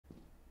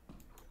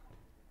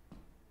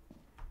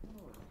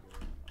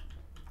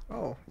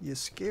Oh, you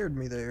scared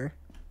me there.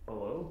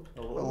 Hello?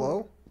 Hello?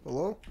 Hello?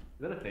 Hello?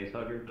 Is that a face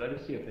hugger? Did I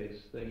just see a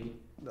face thingy?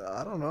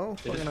 I don't know. It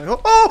Fucking is-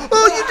 oh!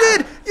 Oh! You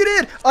did! You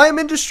did! I am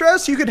in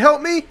distress. You can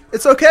help me.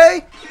 It's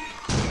okay.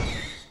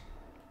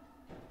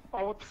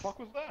 Oh, what the fuck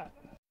was that?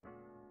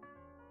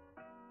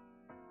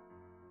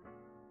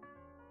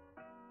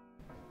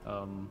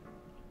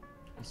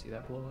 You see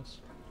that below us?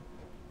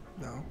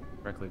 No.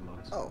 Directly below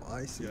us. Oh,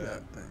 I see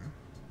that thing.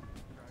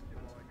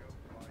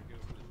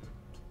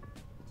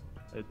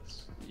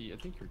 I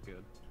think you're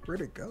good.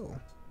 Where'd it go?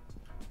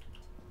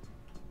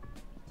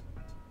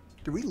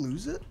 Did we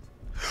lose it?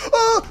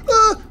 Ah!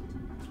 Ah!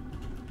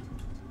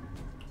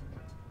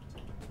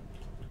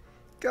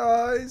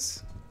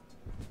 Guys.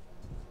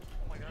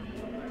 Oh my god.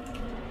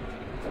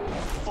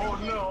 Oh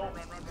no!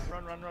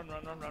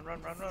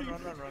 Run.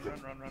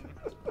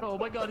 Oh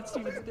my god, it's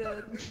Steven's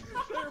dead!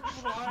 They're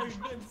blind,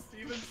 and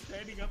Steven's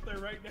standing up there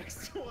right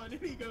next to one,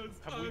 and he goes,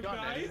 Have we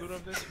gotten any loot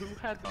of this? Who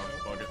had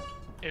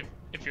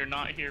If you're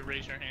not here,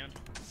 raise your hand.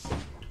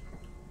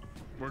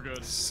 We're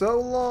good. So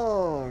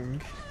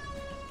long.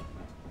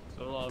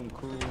 So long,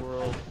 cruel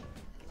world.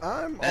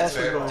 I'm That's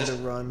also fair. going Just-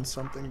 to run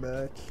something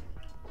back.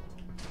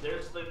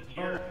 there's the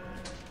gear.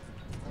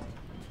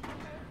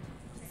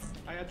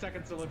 I had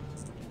seconds to live.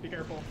 Be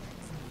careful.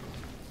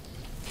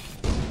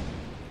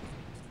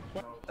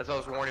 That's why I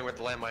was warning where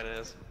the landmine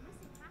is.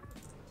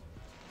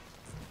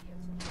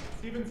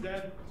 Steven's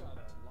dead.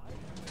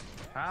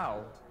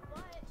 How?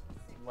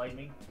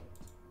 Lightning.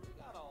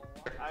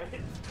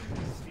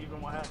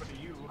 Steven, what happened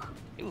to you?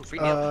 Ooh,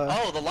 freak me out.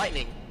 Oh, the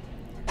lightning.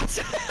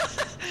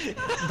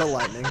 The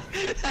lightning.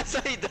 That's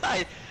how he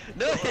died.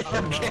 No,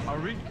 okay. Are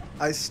we?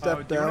 I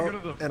stepped do you wanna out go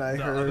to the, and I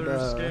the heard other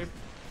escape?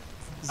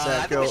 I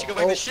Zach think go, we should go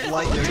back to ship. oh,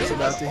 lightning's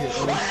about to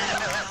hit me.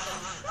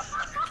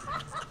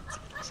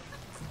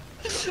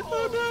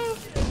 Oh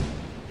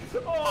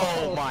no!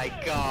 Oh my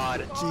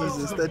god!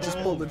 Jesus, that just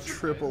pulled a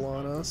triple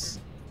on us.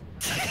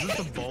 Is this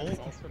a bolt?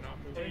 Also not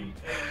moving.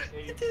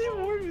 It didn't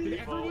warn me. Did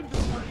everyone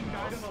just fucking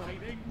die in the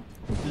lightning?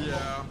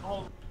 Yeah.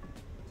 Oh.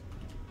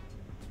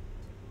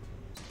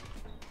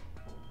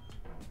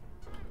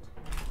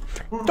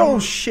 Oh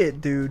shit,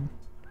 dude.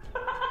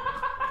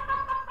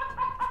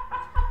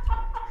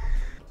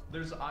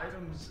 There's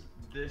items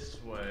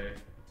this way.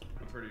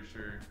 I'm pretty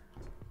sure.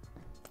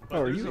 But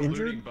Oh, are there's you a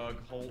injured? looting bug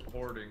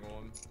hoarding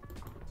one.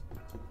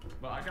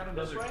 But I got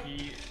another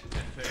key.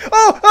 And thing.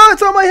 Oh, oh,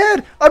 it's on my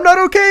head. I'm not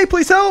okay.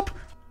 Please help.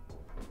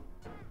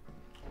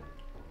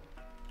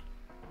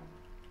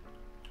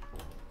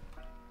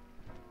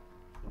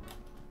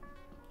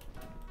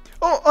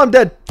 Oh, I'm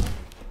dead.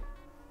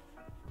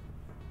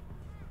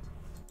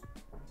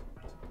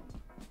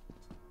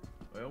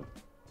 Well.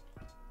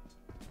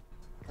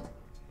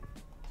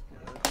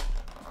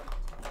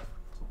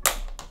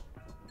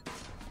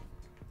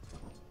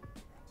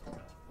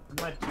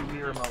 Where'd my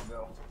 2 remote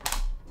go?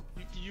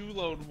 You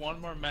load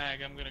one more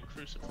mag, I'm gonna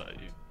crucify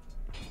you.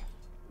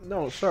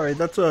 No, sorry.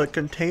 That's a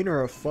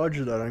container of fudge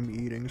that I'm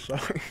eating.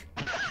 Sorry.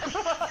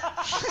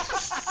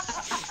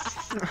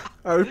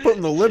 I was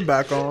putting the lid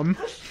back on.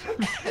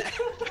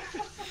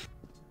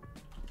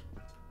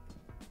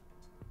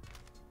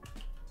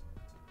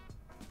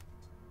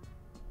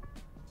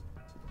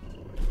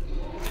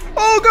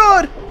 Oh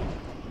God!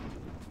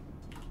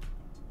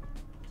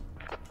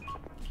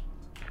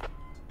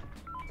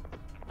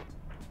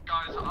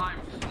 Guys, I'm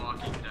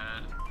fucking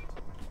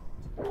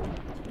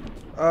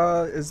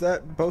dead. Is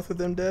that both of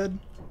them dead?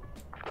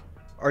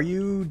 Are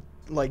you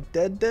like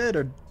dead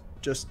or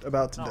just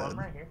about to No, dead? I'm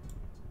right here.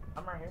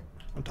 I'm right here.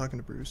 I'm talking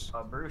to Bruce.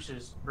 Bruce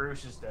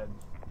is dead.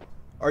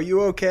 Are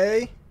you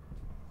okay?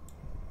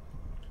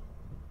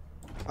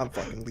 I'm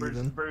fucking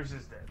leaving. Bruce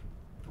is dead.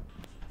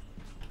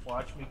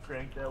 Watch me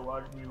crank that.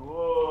 Watch me.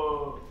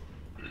 Whoa.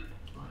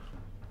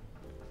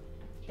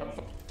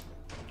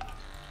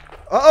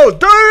 Uh-oh!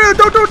 Don't!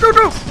 Don't!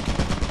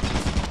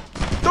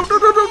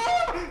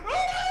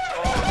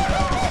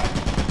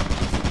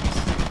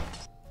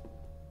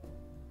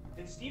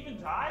 Did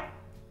Steven die?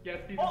 Yeah,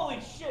 Steven. Holy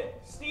shit!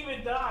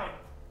 Steven died.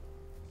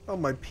 Oh,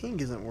 my ping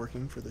isn't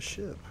working for the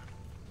ship.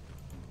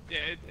 Yeah,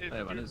 if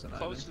Hey, what you're is it,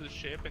 close Ivan? to the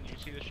ship and you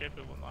see the ship,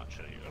 it will not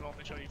show you. It'll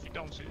only show you if you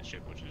don't see the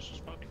ship, which is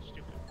just fucking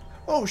stupid.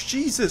 Oh,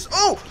 Jesus!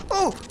 Oh!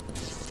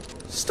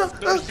 Stop!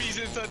 There's bees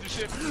inside the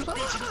ship. There's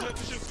bees inside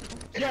the ship.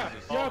 Yeah,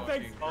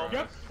 thanks.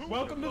 Yep.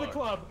 Welcome to the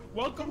club.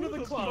 Welcome to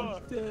the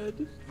club.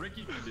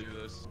 Ricky can do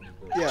this.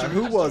 Yeah,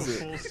 who was it?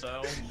 Full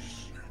cell.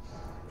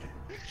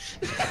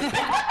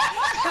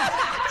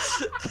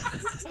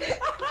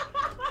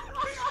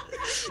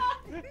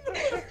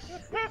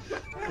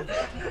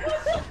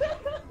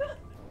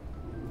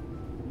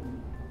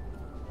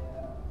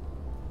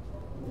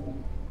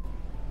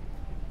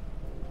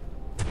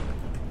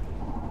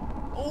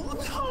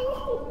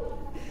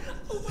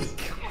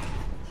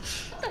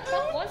 What the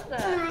fuck was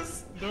that?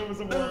 Bruce. There was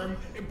a worm.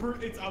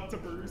 It's up to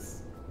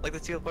Bruce. Like the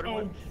teal butter Oh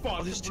one?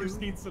 fuck! there's Bruce two?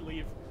 needs to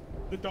leave.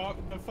 The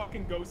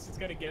fucking ghost is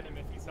gonna get him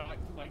if he's not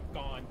like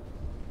gone.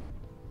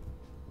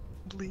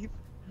 Leave.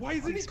 Why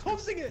isn't he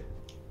closing it?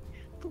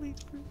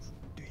 Please, please.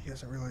 Dude, he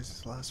hasn't realized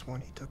his last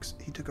one. He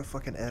took a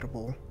fucking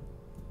edible.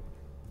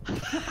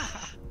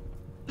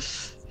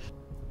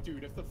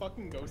 Dude, if the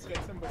fucking ghost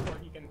gets him before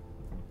he can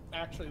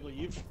actually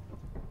leave.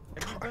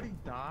 Everybody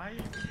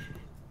died?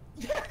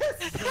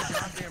 Yes! No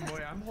goddamn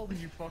way, I'm holding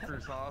you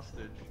fuckers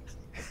hostage.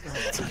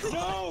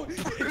 No!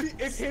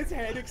 If his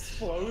head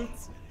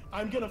explodes,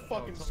 I'm gonna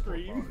fucking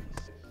scream.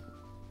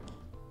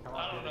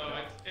 I don't know.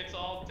 It's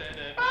all dead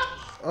end.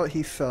 Oh,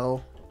 he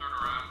fell.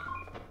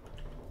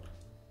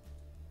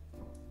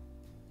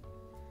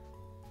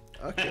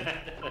 Okay.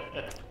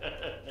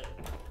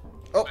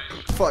 Oh,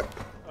 fuck.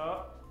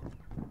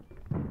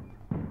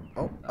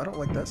 Oh, I don't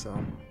like that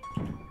sound.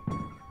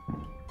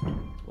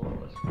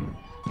 Flawless.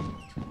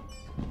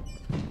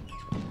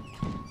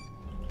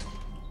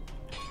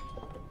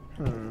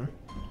 Hmm.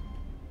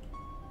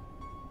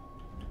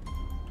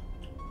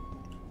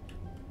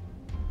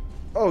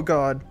 Oh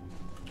god.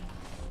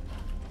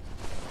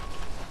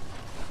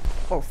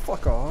 Oh,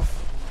 fuck off.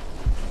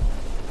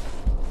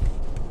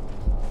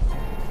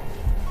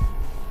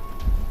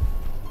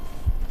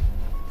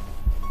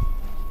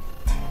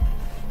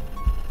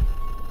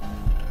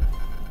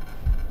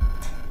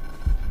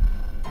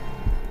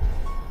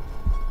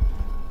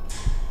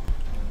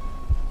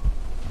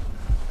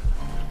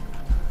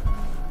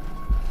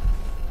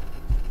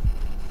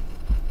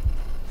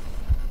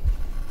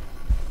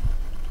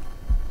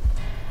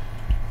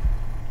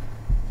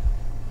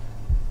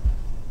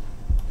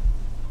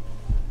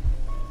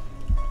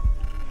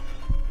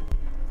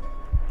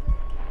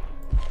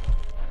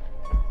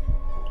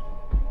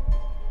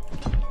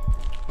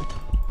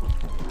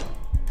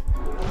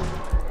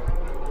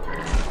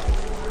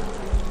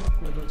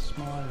 With a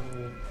smile.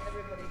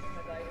 Everybody's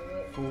gonna die with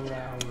it. 4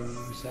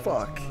 hours. at a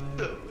Fuck.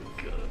 time.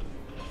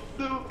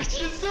 No, it's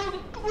just so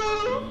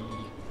close.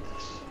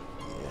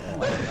 Oh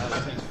my god,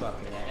 that thing's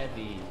fucking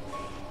heavy.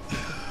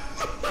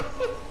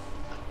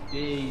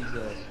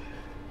 Jesus.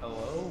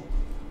 Hello?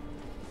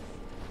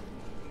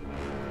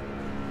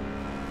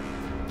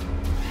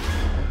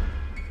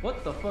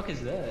 What the fuck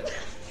is that?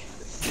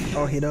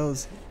 Oh, he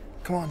knows.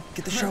 Come on,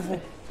 get the shovel.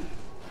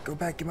 Go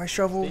back, get my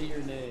shovel. Say your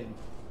name.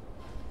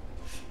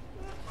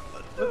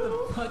 What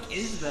the fuck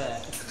is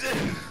that?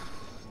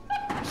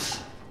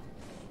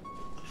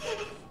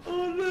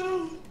 Oh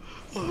no!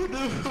 Oh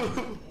no!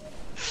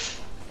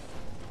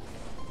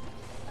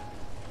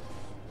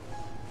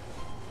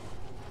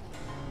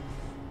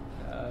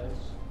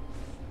 Guys.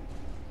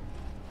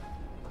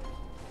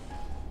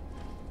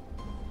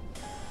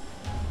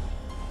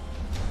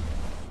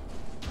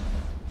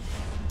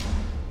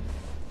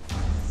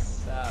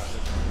 Stop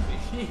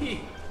it.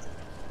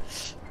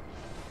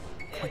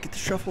 Come on, get the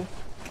shovel.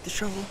 Get the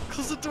shovel.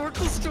 Close the door,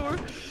 close the door!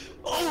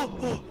 Oh!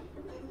 Oh,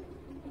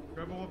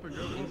 Grab a weapon,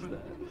 grab a What is weapon.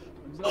 that?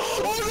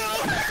 oh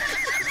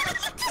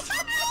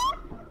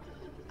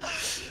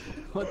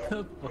What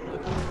the fuck?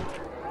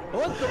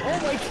 What the? Oh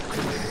my god!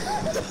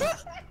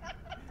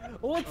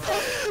 What the?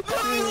 no!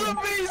 That was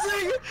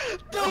amazing!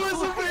 That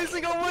was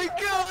amazing! Oh my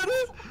god!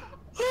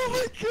 Oh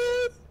my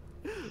god!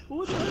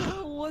 What the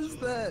hell was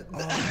that?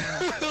 Got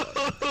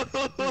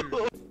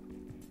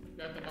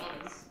the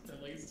bodies,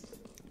 at least.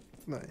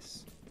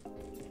 Nice.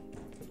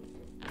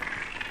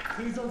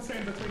 Please don't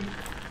stand between.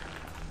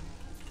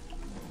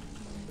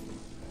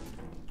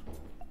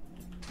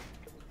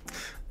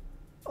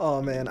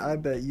 Oh man, I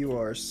bet you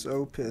are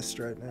so pissed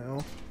right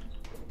now.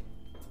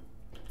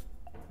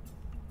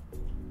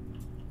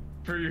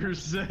 For your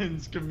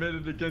sins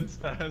committed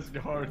against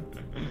Asgard.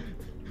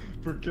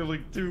 For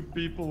killing 2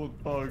 people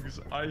with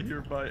bugs, I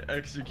hereby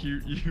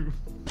execute you.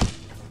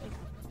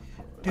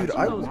 Dude,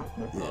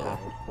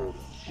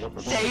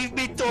 Save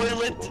me,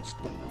 toilet!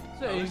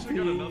 At least we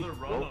got another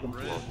run on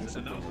Red, and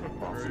that was fucking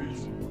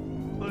crazy.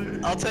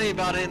 I'll tell you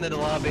about it in the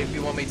lobby if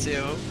you want me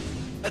to.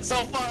 That's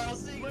so far, I'll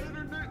see